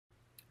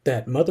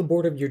That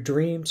motherboard of your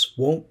dreams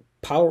won't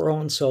power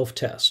on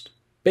self-test.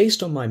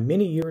 Based on my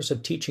many years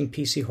of teaching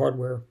PC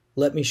hardware,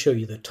 let me show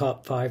you the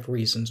top 5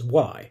 reasons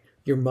why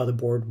your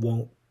motherboard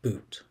won't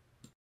boot.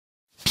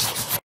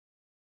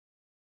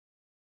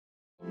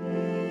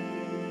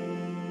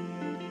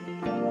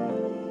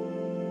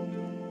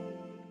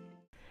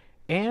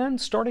 And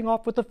starting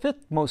off with the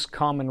 5th most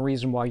common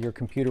reason why your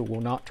computer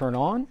will not turn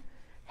on,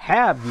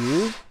 have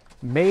you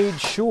made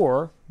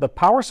sure the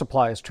power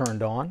supply is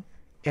turned on,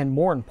 and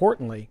more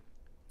importantly,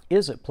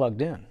 is it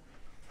plugged in?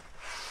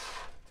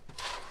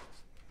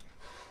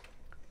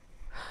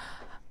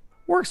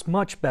 Works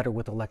much better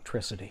with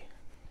electricity.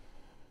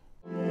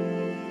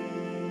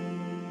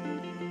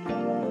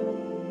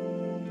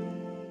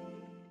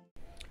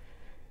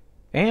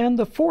 And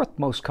the 4th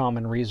most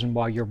common reason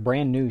why your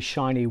brand new,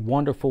 shiny,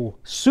 wonderful,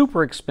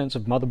 super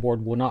expensive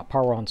motherboard will not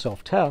power on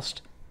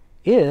self-test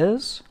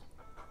is,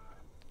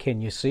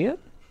 can you see it?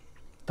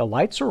 The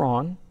lights are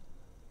on,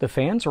 the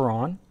fans are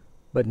on,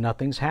 but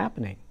nothing's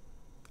happening.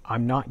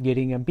 I'm not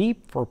getting a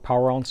beep for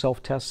power on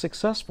self-test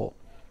successful.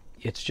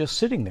 It's just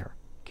sitting there.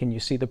 Can you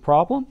see the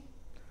problem?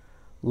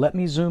 Let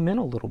me zoom in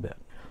a little bit.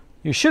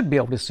 You should be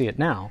able to see it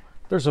now.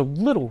 There's a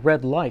little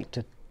red light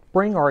to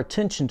bring our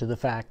attention to the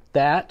fact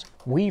that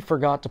we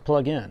forgot to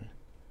plug in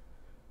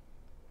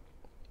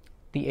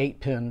the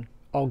 8-pin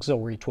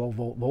auxiliary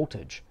 12-volt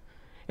voltage.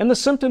 And the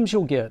symptoms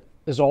you'll get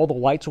is all the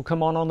lights will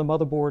come on the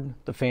motherboard,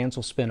 the fans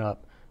will spin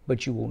up,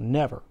 but you will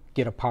never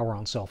get a power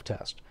on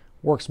self-test.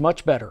 Works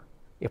much better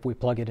if we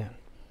plug it in.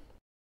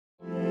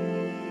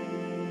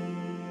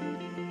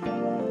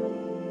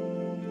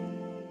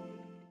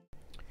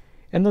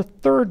 And the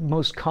 3rd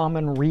most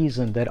common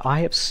reason that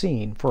I have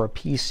seen for a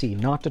PC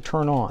not to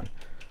turn on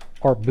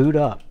or boot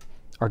up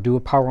or do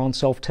a power on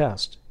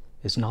self-test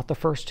is not the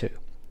first 2.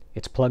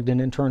 It's plugged in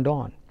and turned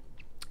on.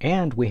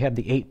 And we have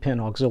the 8-pin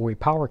auxiliary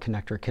power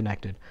connector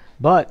connected,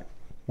 but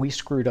we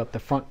screwed up the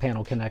front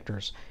panel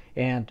connectors.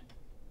 And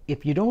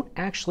if you don't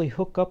actually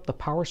hook up the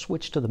power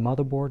switch to the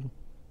motherboard,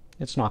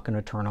 it's not going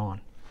to turn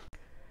on.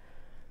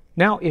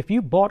 Now, if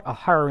you bought a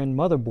higher-end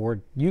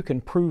motherboard, you can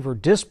prove or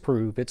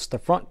disprove it's the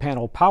front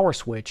panel power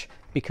switch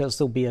because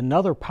there'll be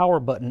another power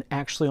button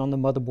actually on the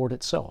motherboard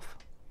itself.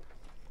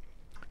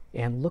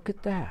 And look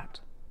at that.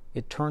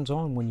 It turns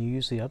on when you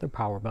use the other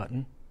power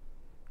button,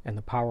 and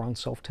the power on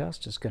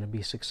self-test is going to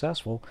be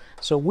successful.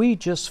 So we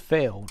just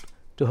failed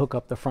to hook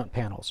up the front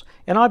panels.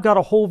 And I've got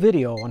a whole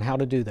video on how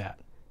to do that.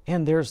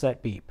 And there's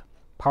that beep.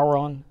 Power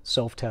on,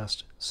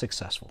 self-test,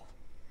 successful.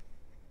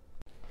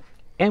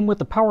 And with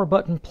the power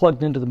button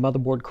plugged into the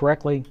motherboard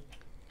correctly,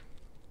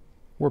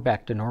 we're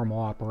back to normal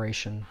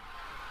operation,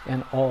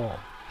 and all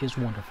is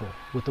wonderful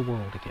with the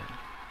world again.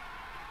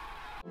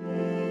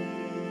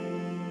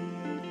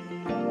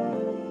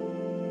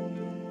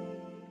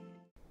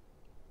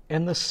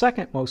 And the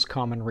 2nd most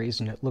common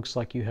reason it looks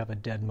like you have a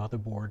dead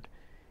motherboard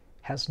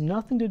has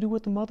nothing to do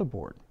with the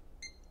motherboard.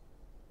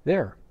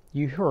 There,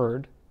 you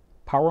heard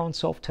power on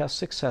self-test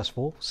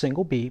successful,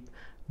 single beep,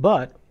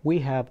 but we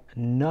have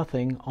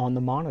nothing on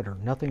the monitor,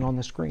 nothing on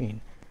the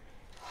screen.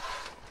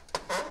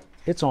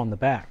 It's on the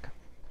back.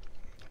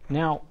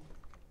 Now,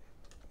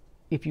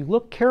 if you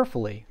look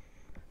carefully,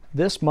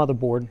 this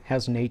motherboard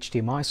has an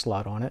HDMI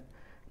slot on it,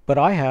 but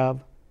I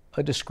have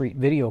a discrete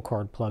video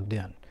card plugged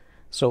in.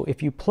 So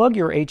if you plug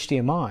your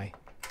HDMI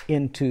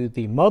into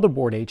the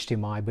motherboard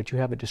HDMI, but you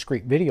have a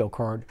discrete video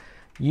card,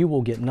 you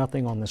will get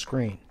nothing on the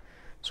screen.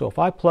 So if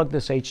I plug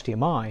this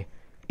HDMI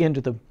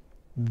into the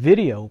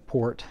video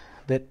port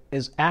that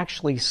is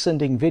actually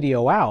sending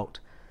video out,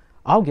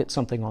 I'll get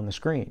something on the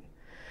screen.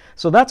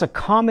 So that's a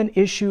common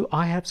issue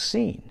I have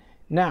seen.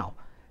 Now,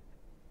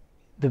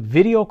 the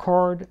video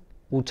card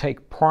will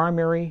take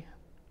primary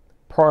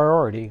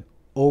priority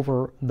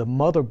over the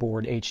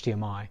motherboard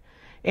HDMI.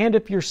 And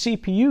if your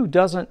CPU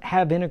doesn't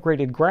have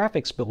integrated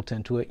graphics built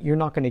into it, you're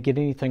not going to get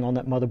anything on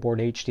that motherboard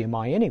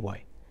HDMI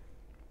anyway.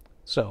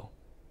 So,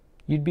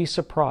 you'd be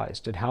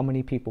surprised at how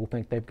many people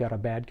think they've got a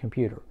bad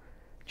computer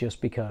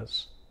just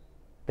because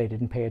they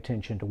didn't pay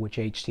attention to which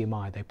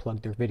HDMI they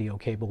plugged their video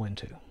cable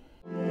into.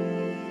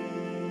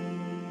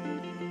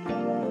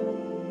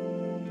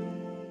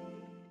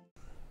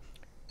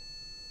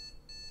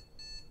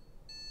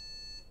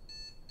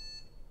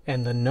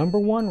 And the number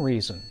 1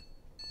 reason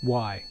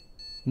why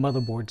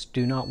motherboards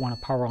do not want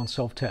to power on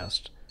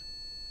self-test,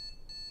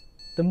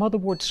 the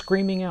motherboard's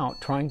screaming out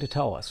trying to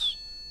tell us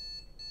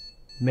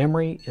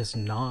memory is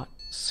not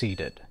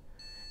seated.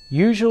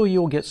 Usually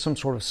you'll get some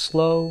sort of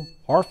slow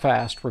or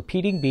fast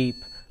repeating beep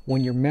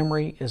when your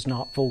memory is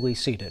not fully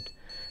seated.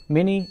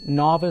 Many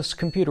novice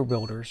computer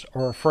builders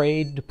are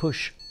afraid to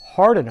push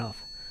hard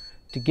enough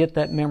to get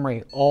that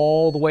memory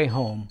all the way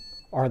home,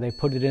 or they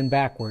put it in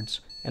backwards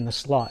and the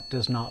slot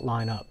does not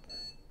line up.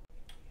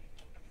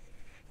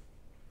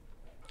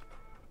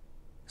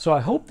 So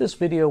I hope this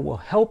video will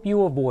help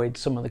you avoid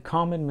some of the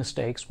common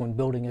mistakes when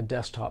building a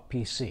desktop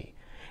PC.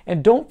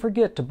 And don't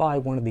forget to buy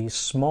one of these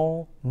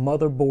small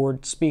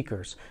motherboard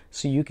speakers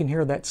so you can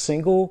hear that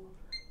single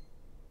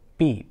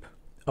beep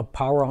of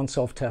power on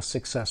self-test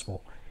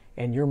successful.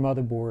 and your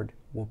motherboard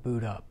will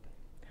boot up.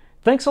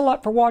 Thanks a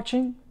lot for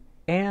watching,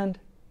 and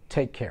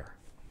take care.